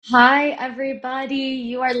Hi, everybody.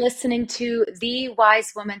 You are listening to the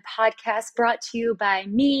Wise Woman podcast brought to you by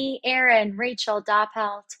me, Erin Rachel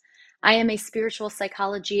Doppelt. I am a spiritual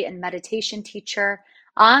psychology and meditation teacher,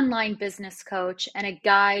 online business coach, and a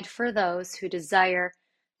guide for those who desire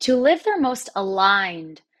to live their most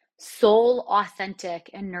aligned, soul authentic,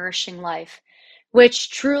 and nourishing life, which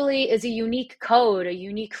truly is a unique code, a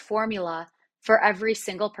unique formula for every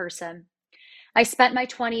single person. I spent my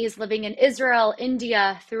 20s living in Israel,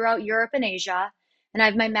 India, throughout Europe and Asia, and I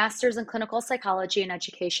have my master's in clinical psychology and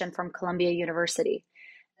education from Columbia University.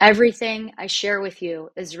 Everything I share with you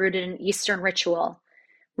is rooted in Eastern ritual,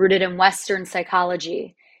 rooted in Western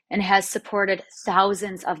psychology, and has supported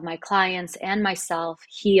thousands of my clients and myself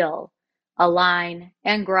heal, align,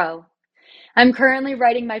 and grow. I'm currently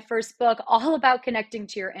writing my first book all about connecting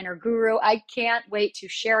to your inner guru. I can't wait to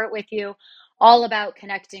share it with you, all about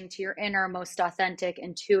connecting to your inner, most authentic,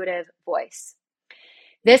 intuitive voice.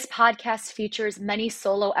 This podcast features many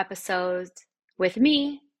solo episodes with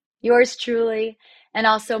me, yours truly, and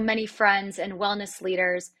also many friends and wellness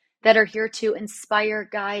leaders that are here to inspire,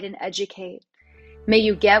 guide, and educate. May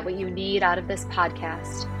you get what you need out of this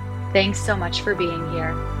podcast. Thanks so much for being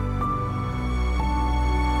here.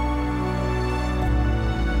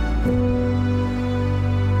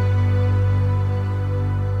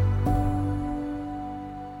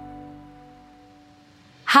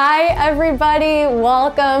 Hi, everybody.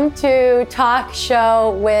 Welcome to Talk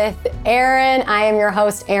Show with Erin. I am your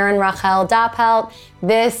host, Erin Rachel Doppelt.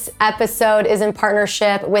 This episode is in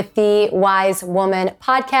partnership with the Wise Woman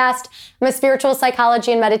podcast. I'm a spiritual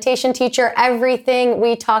psychology and meditation teacher. Everything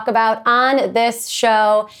we talk about on this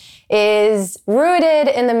show is rooted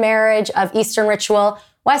in the marriage of Eastern ritual,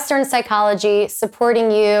 Western psychology,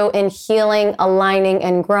 supporting you in healing, aligning,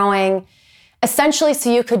 and growing. Essentially,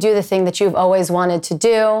 so you could do the thing that you've always wanted to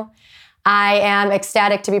do. I am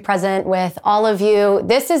ecstatic to be present with all of you.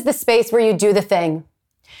 This is the space where you do the thing.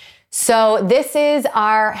 So this is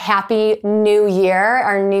our Happy New Year,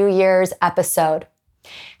 our New Year's episode.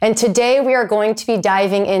 And today we are going to be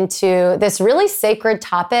diving into this really sacred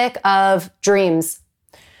topic of dreams.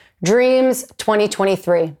 Dreams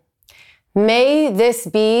 2023. May this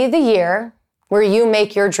be the year where you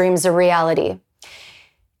make your dreams a reality.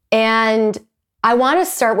 And I want to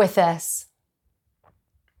start with this.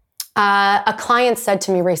 A client said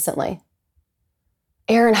to me recently,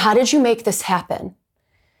 Erin, how did you make this happen?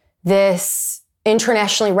 This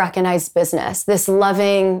internationally recognized business, this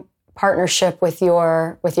loving partnership with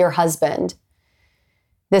your husband,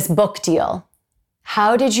 this book deal.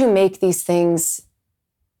 How did you make these things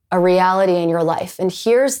a reality in your life? And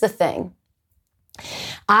here's the thing.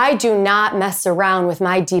 I do not mess around with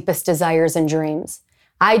my deepest desires and dreams.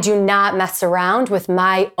 I do not mess around with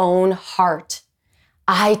my own heart.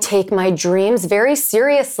 I take my dreams very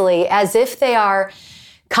seriously, as if they are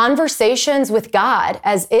conversations with God,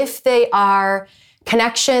 as if they are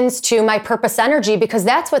connections to my purpose energy, because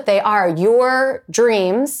that's what they are. Your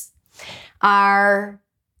dreams are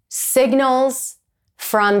signals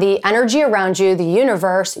from the energy around you, the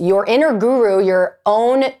universe, your inner guru, your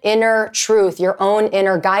own inner truth, your own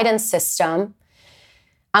inner guidance system,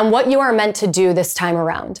 on what you are meant to do this time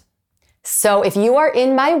around. So if you are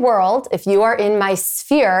in my world, if you are in my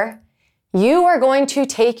sphere, you are going to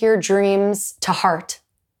take your dreams to heart.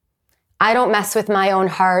 I don't mess with my own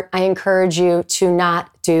heart. I encourage you to not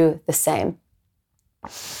do the same.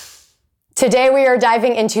 Today we are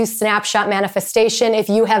diving into snapshot manifestation. If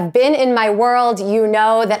you have been in my world, you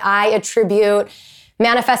know that I attribute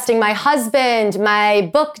manifesting my husband, my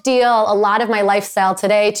book deal, a lot of my lifestyle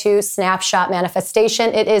today to snapshot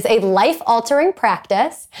manifestation. It is a life-altering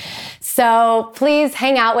practice. So please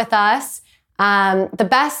hang out with us. The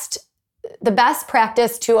best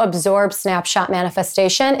practice to absorb snapshot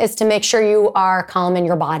manifestation is to make sure you are calm in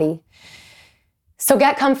your body. So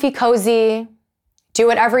get comfy, cozy. Do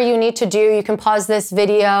whatever you need to do. You can pause this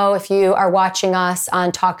video if you are watching us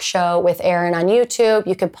on Talk Show with Erin on YouTube.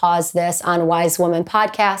 You can pause this on Wise Woman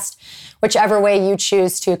Podcast, whichever way you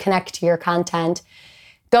choose to connect to your content.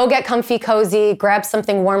 Go get comfy, cozy, grab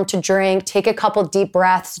something warm to drink, take a couple deep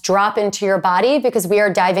breaths, drop into your body, because we are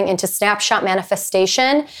diving into snapshot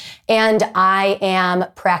manifestation and I am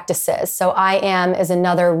practices. So I am is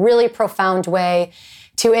another really profound way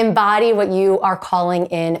to embody what you are calling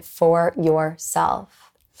in for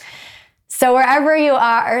yourself. So wherever you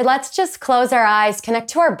are, let's just close our eyes, connect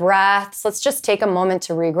to our breaths. Let's just take a moment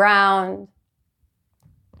to reground.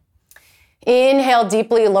 Inhale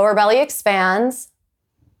deeply, lower belly expands.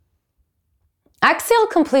 Exhale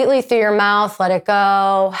completely through your mouth, let it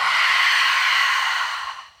go.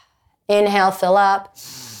 Inhale, fill up.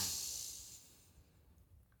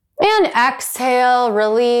 exhale,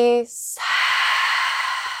 release.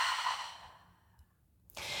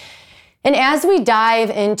 And as we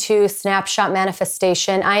dive into snapshot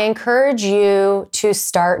manifestation, I encourage you to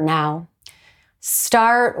start now.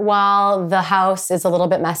 Start while the house is a little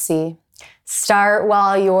bit messy. Start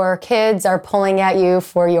while your kids are pulling at you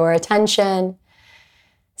for your attention.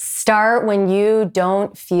 Start when you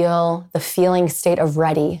don't feel the feeling state of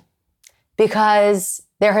ready, because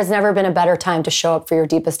there has never been a better time to show up for your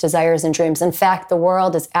deepest desires and dreams. In fact, the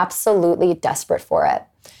world is absolutely desperate for it.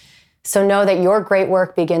 So know that your great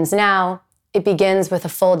work begins now. It begins with a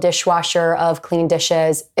full dishwasher of clean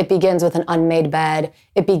dishes. It begins with an unmade bed.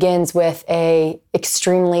 It begins with an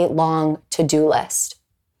extremely long to-do list.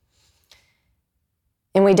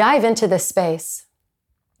 And we dive into this space.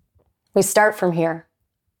 We start from here.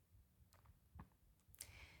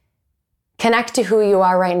 Connect to who you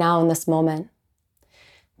are right now in this moment.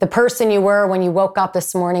 The person you were when you woke up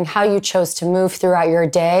this morning, how you chose to move throughout your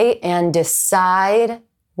day, and decide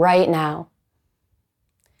right now.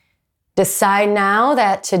 Decide now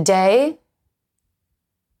that today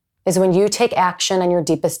is when you take action on your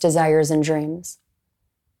deepest desires and dreams.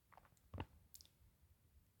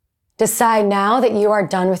 Decide now that you are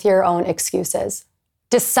done with your own excuses.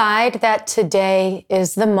 Decide that today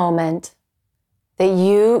is the moment that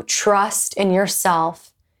you trust in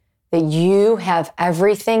yourself, that you have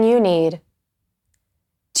everything you need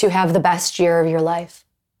to have the best year of your life.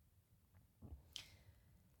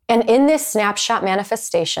 And in this snapshot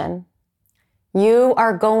manifestation, you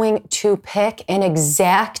are going to pick an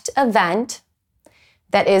exact event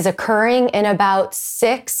that is occurring in about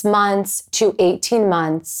 6 months to 18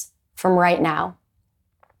 months from right now.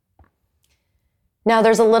 Now,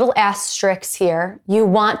 there's a little asterisk here. You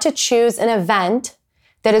want to choose an event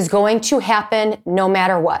that is going to happen no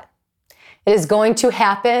matter what. It is going to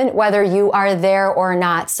happen whether you are there or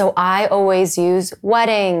not. So I always use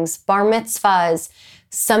weddings, bar mitzvahs,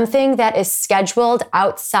 something that is scheduled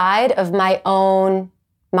outside of my own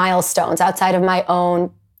milestones, outside of my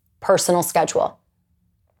own personal schedule.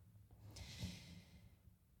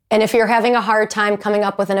 And if you're having a hard time coming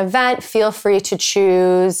up with an event, feel free to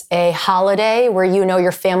choose a holiday where you know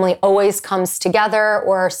your family always comes together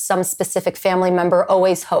or some specific family member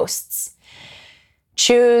always hosts.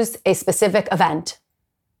 Choose a specific event.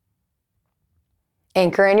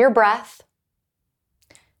 Anchor in your breath.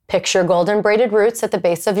 Picture golden braided roots at the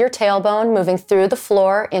base of your tailbone, moving through the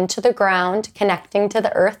floor into the ground, connecting to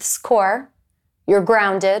the earth's core. You're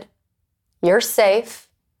grounded. You're safe.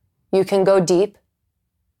 You can go deep.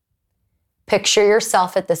 Picture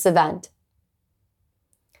yourself at this event.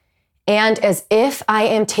 And as if I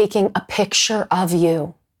am taking a picture of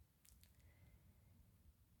you,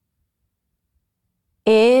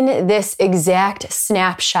 in this exact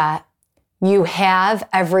snapshot, you have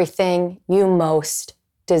everything you most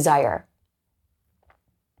desire.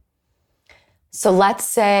 So let's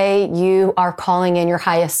say you are calling in your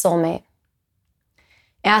highest soulmate.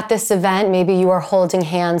 At this event, maybe you are holding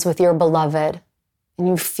hands with your beloved and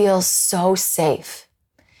you feel so safe.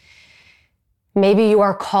 Maybe you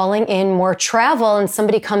are calling in more travel and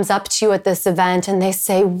somebody comes up to you at this event and they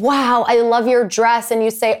say, "Wow, I love your dress." And you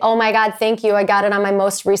say, "Oh my God, thank you. I got it on my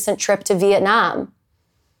most recent trip to Vietnam."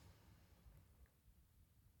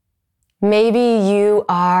 Maybe you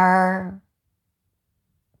are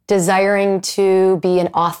desiring to be an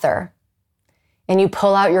author and you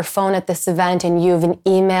pull out your phone at this event and you have an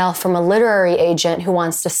email from a literary agent who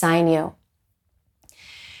wants to sign you.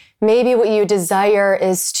 Maybe what you desire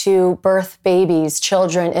is to birth babies,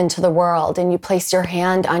 children into the world, and you place your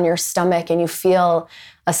hand on your stomach and you feel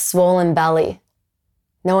a swollen belly,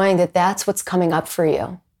 knowing that that's what's coming up for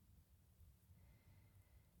you.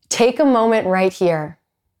 Take a moment right here.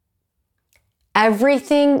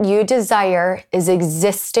 Everything you desire is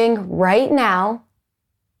existing right now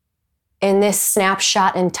in this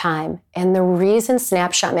snapshot in time. And the reason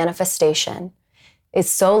snapshot manifestation is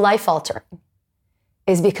so life-altering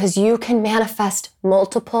is because you can manifest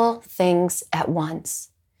multiple things at once.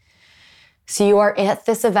 So you are at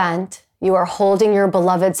this event, you are holding your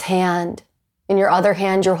beloved's hand. In your other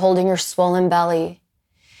hand, you're holding your swollen belly.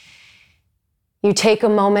 You take a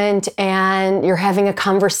moment and you're having a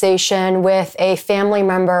conversation with a family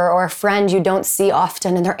member or a friend you don't see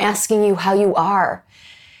often, and they're asking you how you are.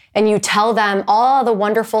 And you tell them all the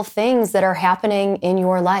wonderful things that are happening in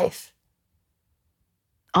your life.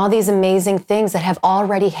 All these amazing things that have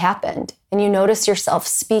already happened. And you notice yourself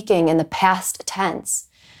speaking in the past tense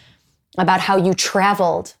about how you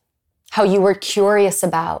traveled, how you were curious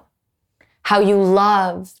about, how you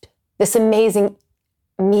loved this amazing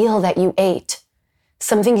meal that you ate,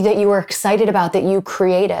 something that you were excited about that you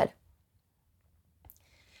created.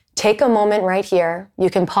 take a moment right here. You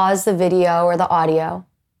can pause the video or the audio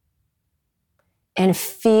and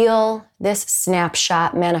feel this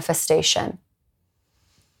snapshot manifestation.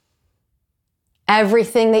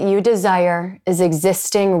 Everything that you desire is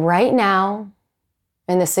existing right now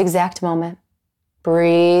in this exact moment.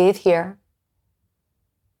 Breathe here.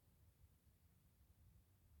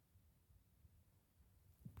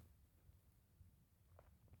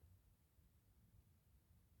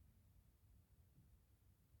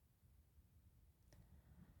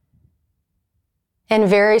 And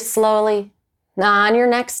very slowly, on your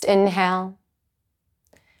next inhale,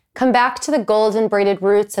 come back to the golden braided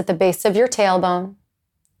roots at the base of your tailbone,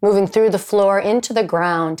 moving through the floor into the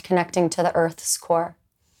ground, connecting to the earth's core.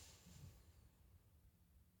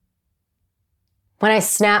 When I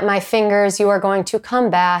snap my fingers, you are going to come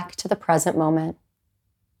back to the present moment.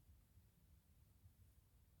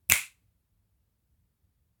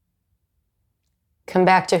 Come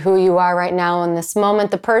back to who you are right now in this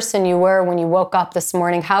moment, the person you were when you woke up this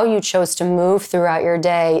morning, how you chose to move throughout your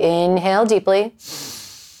day. Inhale deeply.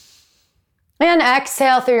 And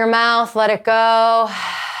exhale through your mouth, let it go.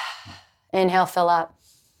 Inhale, fill up.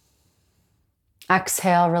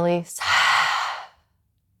 Exhale, release.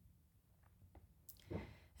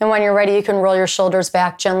 And when you're ready, you can roll your shoulders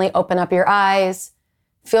back, gently open up your eyes.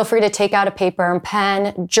 Feel free to take out a paper and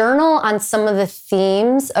pen. Journal on some of the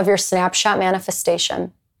themes of your snapshot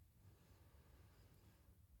manifestation.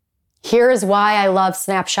 Here is why I love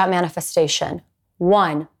snapshot manifestation.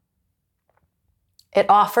 1, it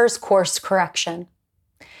offers course correction.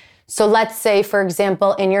 So let's say, for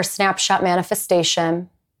example, in your snapshot manifestation,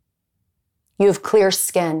 you have clear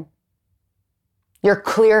skin. You're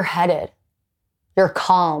clear-headed. You're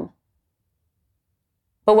calm.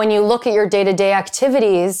 But when you look at your day-to-day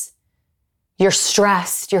activities, you're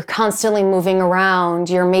stressed, you're constantly moving around,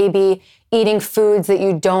 you're maybe eating foods that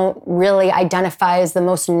you don't really identify as the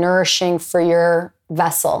most nourishing for your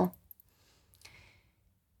vessel.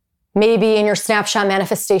 Maybe in your snapshot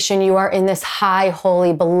manifestation, you are in this high,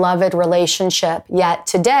 holy, beloved relationship, yet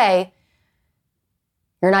today,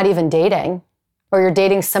 you're not even dating, or you're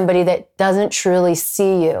dating somebody that doesn't truly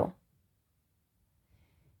see you.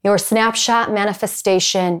 Your snapshot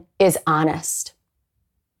manifestation is honest.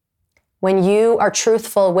 When you are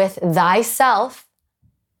truthful with thyself,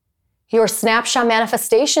 your snapshot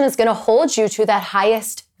manifestation is going to hold you to that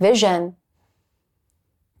highest vision.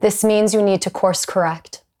 This means you need to course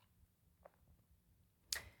correct.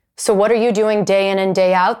 So what are you doing day in and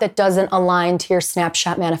day out that doesn't align to your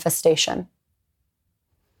snapshot manifestation?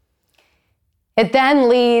 It then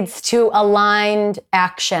leads to aligned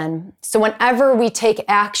action. So whenever we take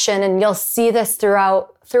action, and you'll see this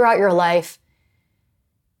throughout your life,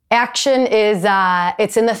 action is,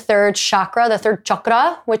 it's in the third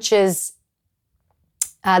chakra, which is,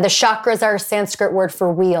 the chakras are a Sanskrit word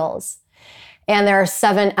for wheels. And there are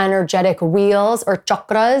 7 energetic wheels or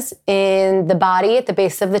chakras in the body at the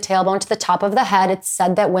base of the tailbone to the top of the head. It's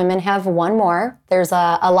said that women have 1 more. There's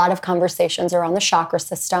a lot of conversations around the chakra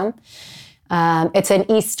system. It's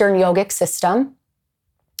an Eastern yogic system,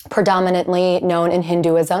 predominantly known in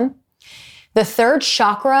Hinduism. The third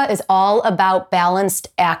chakra is all about balanced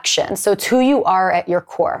action. So it's who you are at your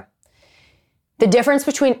core. The difference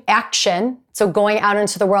between action, so going out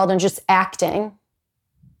into the world and just acting,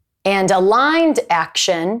 and aligned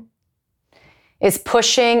action is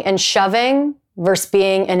pushing and shoving versus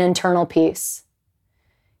being an internal peace,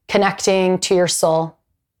 connecting to your soul,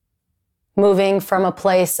 moving from a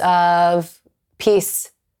place of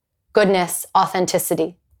peace, goodness,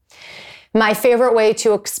 authenticity. My favorite way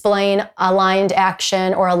to explain aligned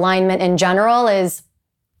action or alignment in general is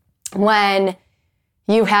when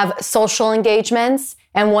you have social engagements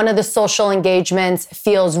and one of the social engagements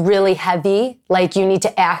feels really heavy, like you need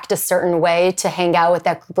to act a certain way to hang out with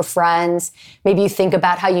that group of friends. Maybe you think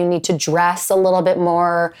about how you need to dress a little bit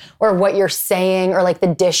more, or what you're saying, or like the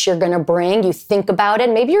dish you're gonna bring. You think about it.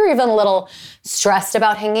 Maybe you're even a little stressed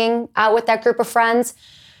about hanging out with that group of friends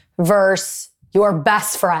versus your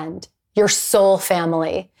best friend, your soul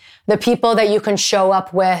family, the people that you can show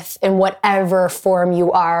up with in whatever form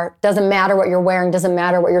you are. Doesn't matter what you're wearing, doesn't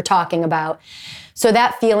matter what you're talking about. So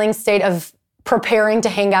that feeling state of preparing to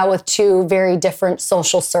hang out with 2 very different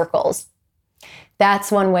social circles.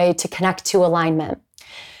 That's one way to connect to alignment.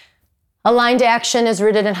 Aligned action is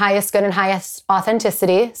rooted in highest good and highest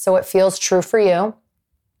authenticity, so it feels true for you.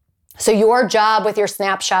 So your job with your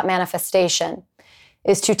snapshot manifestation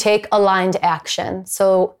is to take aligned action.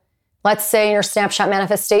 So let's say in your snapshot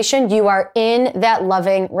manifestation, you are in that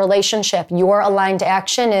loving relationship. Your aligned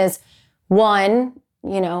action is 1,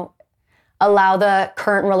 Allow the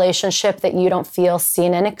current relationship that you don't feel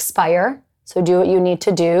seen in expire. So do what you need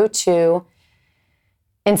to do to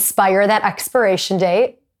inspire that expiration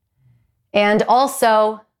date. And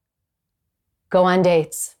also go on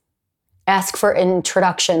dates. Ask for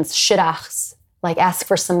introductions, shidduchs. Like ask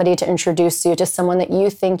for somebody to introduce you to someone that you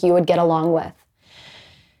think you would get along with.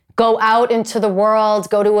 Go out into the world,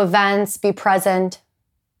 go to events, be present.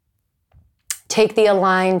 Take the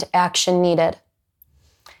aligned action needed.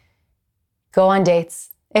 Go on dates.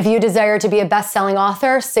 If you desire to be a best-selling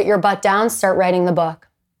author, sit your butt down, start writing the book.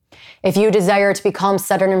 If you desire to be calm,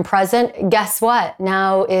 centered, and present, guess what?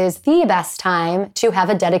 Now is the best time to have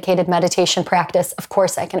a dedicated meditation practice. Of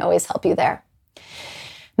course, I can always help you there.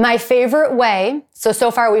 My favorite way,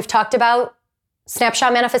 so far we've talked about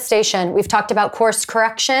snapshot manifestation, we've talked about course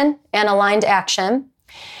correction and aligned action,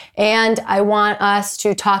 and I want us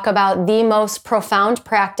to talk about the most profound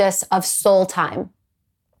practice of soul time.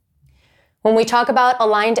 When we talk about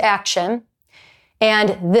aligned action,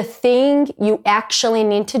 and the thing you actually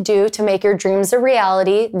need to do to make your dreams a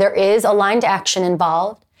reality, there is aligned action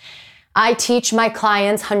involved. I teach my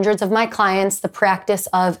clients, hundreds of my clients, the practice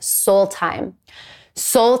of soul time.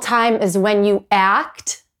 Soul time is when you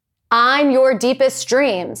act on your deepest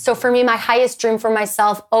dream. So for me, my highest dream for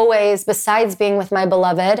myself always, besides being with my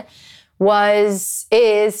beloved,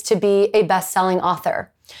 is to be a best-selling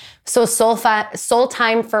author. So soul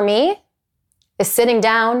time for me is sitting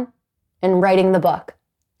down and writing the book.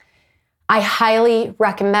 I highly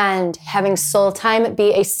recommend having soul time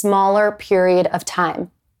be a smaller period of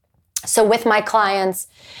time. So with my clients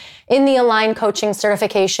in the Align Coaching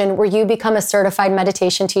certification, where you become a certified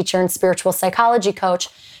meditation teacher and spiritual psychology coach,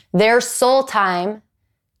 their soul time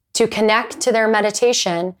to connect to their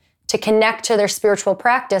meditation, to connect to their spiritual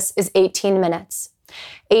practice is 18 minutes.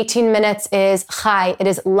 18 minutes is chai, it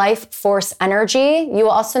is life force energy. You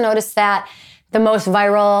will also notice that the most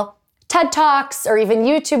viral TED Talks or even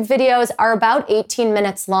YouTube videos are about 18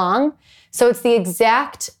 minutes long. So it's the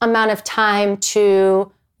exact amount of time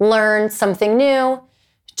to learn something new,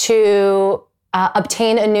 to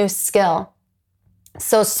obtain a new skill.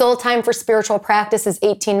 So soul time for spiritual practice is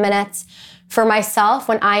 18 minutes. For myself,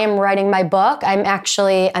 when I am writing my book, I'm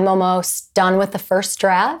almost done with the first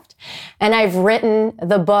draft, and I've written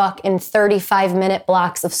the book in 35-minute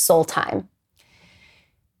blocks of soul time.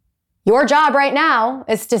 Your job right now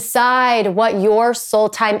is to decide what your soul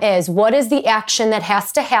time is. What is the action that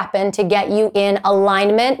has to happen to get you in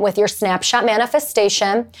alignment with your snapshot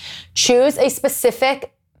manifestation? Choose a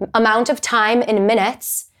specific amount of time in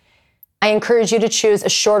minutes. I encourage you to choose a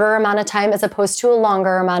shorter amount of time as opposed to a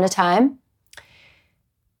longer amount of time.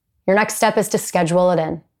 Your next step is to schedule it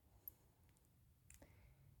in.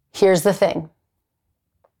 Here's the thing.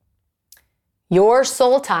 Your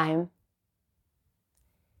soul time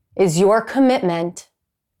is your commitment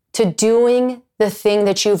to doing the thing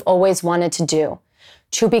that you've always wanted to do,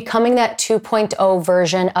 to becoming that 2.0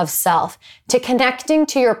 version of self, to connecting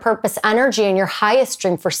to your purpose energy and your highest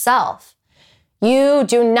dream for self. You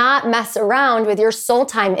do not mess around with your soul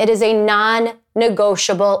time. It is a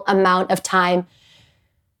non-negotiable amount of time.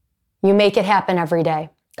 You make it happen every day.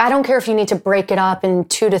 I don't care if you need to break it up in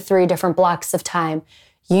 2 to 3 different blocks of time.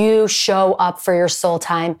 You show up for your soul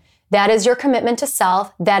time. That is your commitment to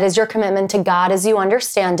self. That is your commitment to God as you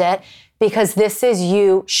understand it, because this is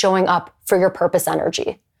you showing up for your purpose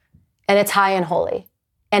energy. And it's high and holy.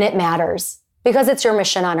 And it matters because it's your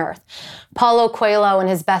mission on earth. Paulo Coelho, in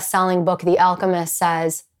his best-selling book, The Alchemist,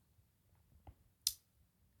 says,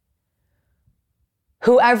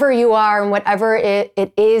 whoever you are and whatever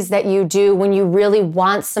it is that you do, when you really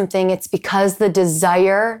want something, it's because the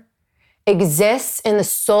desire exists in the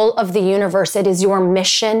soul of the universe. It is your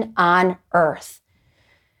mission on earth.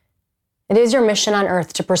 It is your mission on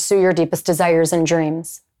earth to pursue your deepest desires and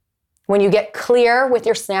dreams. When you get clear with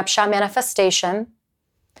your snapshot manifestation,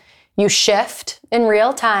 you shift in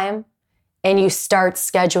real time and you start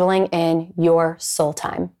scheduling in your soul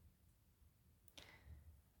time.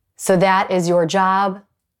 So that is your job.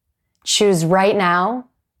 Choose right now.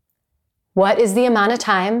 What is the amount of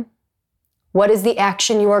time? What is the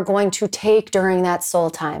action you are going to take during that soul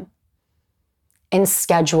time? And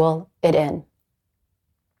schedule it in.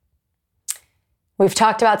 We've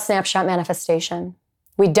talked about snapshot manifestation.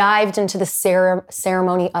 We dived into the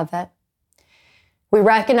ceremony of it. We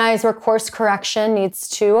recognize where course correction needs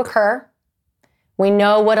to occur. We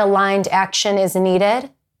know what aligned action is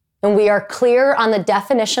needed. And we are clear on the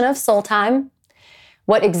definition of soul time,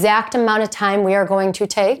 what exact amount of time we are going to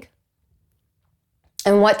take,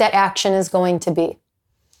 and what that action is going to be.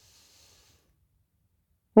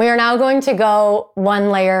 We are now going to go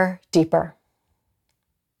one layer deeper.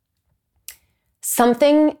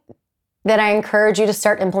 Something that I encourage you to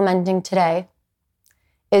start implementing today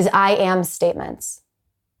is I am statements.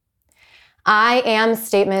 I am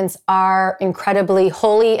statements are incredibly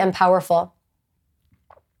holy and powerful.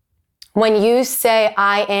 When you say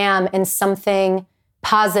I am in something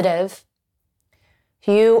positive,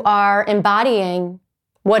 you are embodying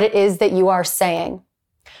what it is that you are saying.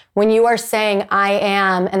 When you are saying I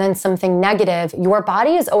am and then something negative, your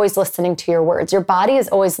body is always listening to your words. Your body is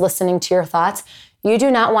always listening to your thoughts. You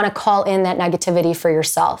do not want to call in that negativity for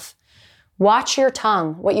yourself. Watch your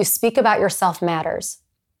tongue. What you speak about yourself matters.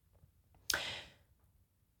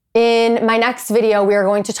 In my next video, we are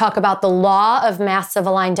going to talk about the law of massive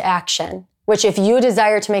aligned action, which if you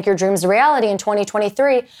desire to make your dreams a reality in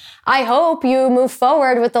 2023, I hope you move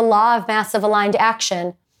forward with the law of massive aligned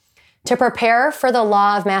action. To prepare for the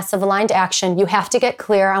law of massive aligned action, you have to get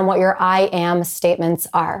clear on what your I am statements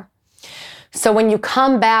are. So when you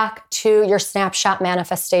come back to your snapshot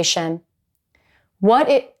manifestation, what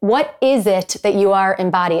is it that you are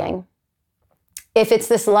embodying? If it's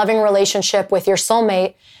this loving relationship with your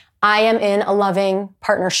soulmate, I am in a loving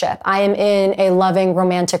partnership. I am in a loving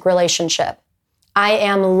romantic relationship. I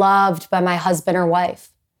am loved by my husband or wife.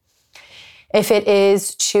 If it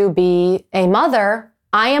is to be a mother,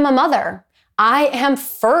 I am a mother. I am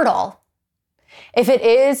fertile. If it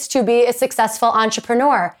is to be a successful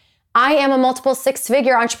entrepreneur, I am a multiple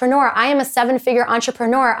six-figure entrepreneur. I am a seven-figure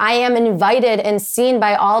entrepreneur. I am invited and seen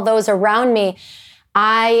by all those around me.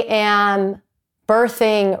 I am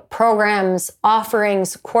birthing programs,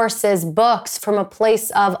 offerings, courses, books from a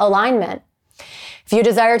place of alignment. If you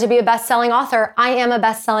desire to be a best-selling author, I am a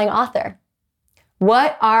best-selling author.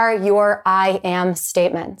 What are your I am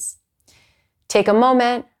statements? Take a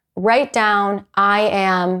moment, write down I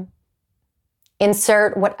am,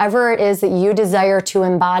 insert whatever it is that you desire to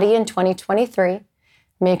embody in 2023.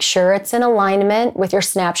 Make sure it's in alignment with your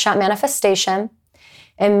snapshot manifestation.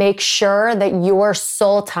 And make sure that your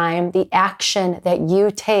soul time, the action that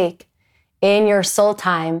you take in your soul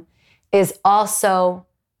time, is also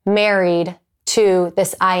married to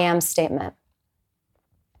this I am statement.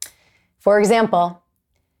 For example,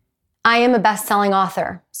 I am a best-selling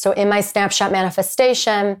author. So in my snapshot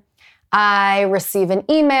manifestation, I receive an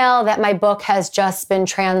email that my book has just been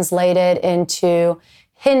translated into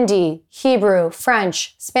Hindi, Hebrew,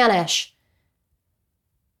 French, Spanish.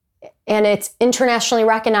 And it's internationally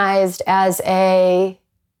recognized as a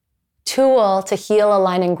tool to heal,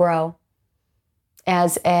 align, and grow.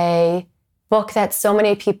 As a book that so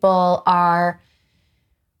many people are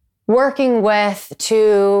working with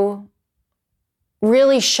to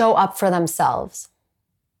really show up for themselves.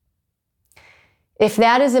 If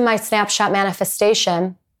that is in my snapshot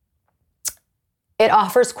manifestation, it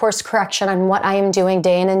offers course correction on what I am doing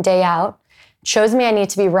day in and day out. It shows me I need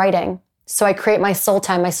to be writing. So I create my soul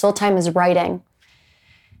time. My soul time is writing.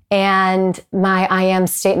 And my I am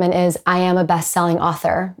statement is, I am a best-selling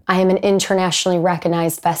author. I am an internationally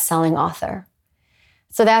recognized best-selling author.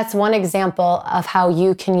 So that's one example of how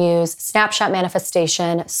you can use snapshot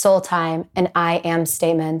manifestation, soul time, and I am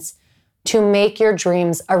statements to make your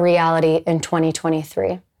dreams a reality in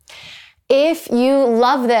 2023. If you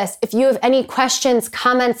love this, if you have any questions,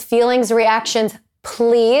 comments, feelings, reactions,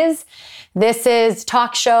 please. This is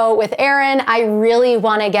Talk Show with Erin. I really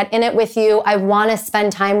want to get in it with you. I want to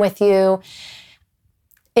spend time with you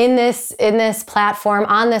in this platform,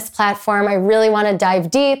 on this platform. I really want to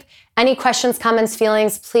dive deep. Any questions, comments,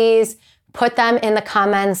 feelings, please put them in the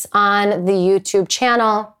comments on the YouTube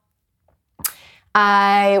channel.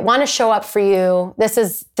 I want to show up for you. This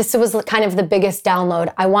was kind of the biggest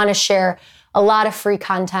download. I want to share a lot of free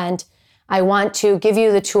content. I want to give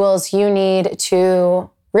you the tools you need to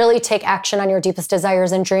really take action on your deepest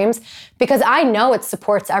desires and dreams, because I know it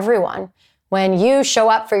supports everyone. When you show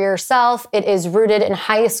up for yourself, it is rooted in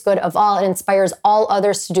highest good of all. It inspires all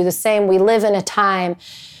others to do the same. We live in a time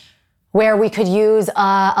where we could use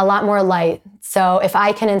a lot more light. So if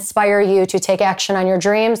I can inspire you to take action on your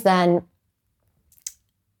dreams, then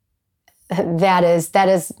that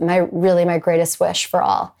is my greatest wish for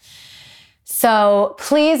all. So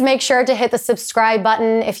please make sure to hit the subscribe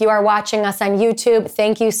button if you are watching us on YouTube.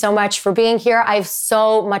 Thank you so much for being here. I have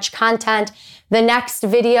so much content. The next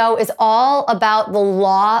video is all about the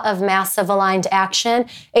law of massive aligned action.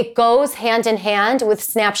 It goes hand in hand with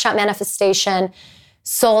snapshot manifestation,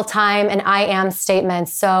 soul time, and I am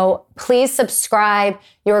statements. So please subscribe.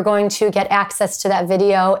 You're going to get access to that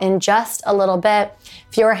video in just a little bit.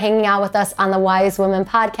 If you're hanging out with us on the Wise Women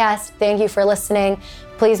podcast, thank you for listening.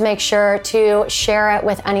 Please make sure to share it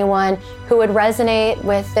with anyone who would resonate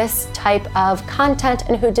with this type of content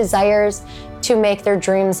and who desires to make their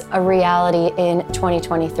dreams a reality in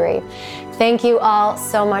 2023. Thank you all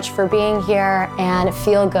so much for being here, and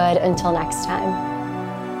feel good until next time.